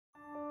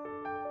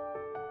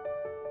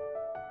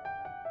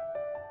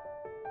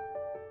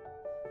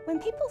When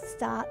people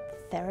start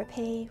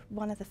therapy,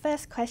 one of the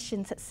first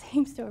questions that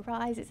seems to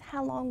arise is,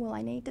 how long will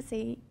I need to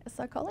see a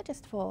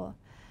psychologist for?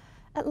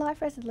 At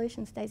Life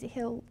Resolutions Daisy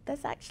Hill,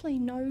 there's actually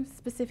no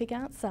specific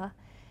answer.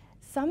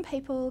 Some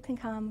people can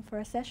come for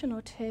a session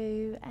or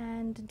two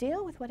and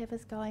deal with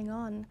whatever's going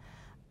on.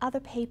 Other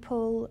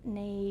people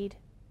need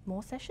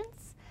more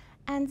sessions,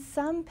 and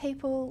some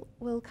people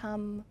will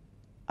come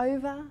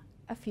over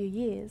a few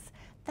years.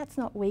 That's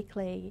not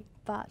weekly,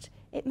 but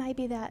it may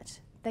be that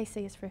they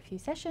see us for a few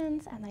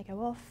sessions and they go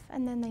off,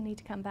 and then they need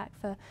to come back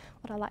for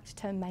what I like to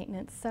term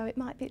maintenance. So it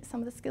might be that some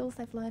of the skills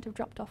they've learned have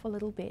dropped off a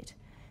little bit.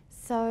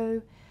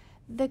 So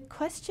the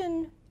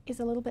question is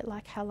a little bit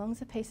like, how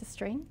long's a piece of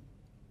string?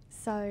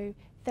 So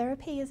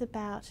therapy is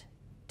about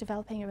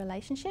developing a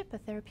relationship, a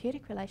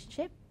therapeutic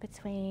relationship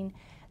between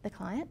the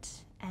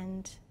client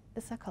and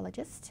the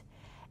psychologist,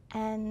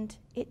 and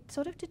it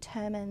sort of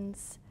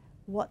determines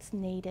what's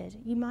needed.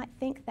 You might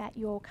think that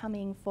you're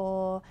coming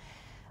for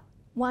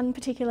one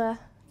particular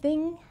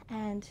thing,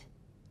 and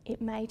it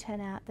may turn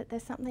out that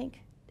there's something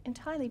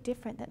entirely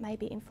different that may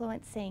be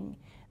influencing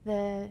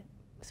the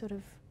sort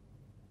of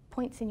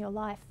points in your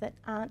life that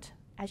aren't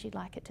as you'd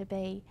like it to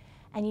be,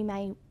 and you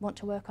may want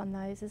to work on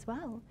those as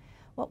well.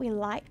 What we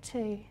like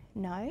to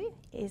know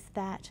is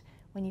that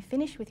when you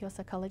finish with your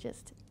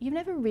psychologist, you've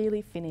never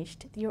really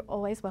finished. You're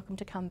always welcome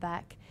to come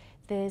back.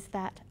 There's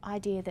that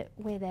idea that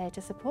we're there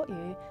to support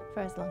you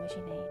for as long as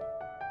you need.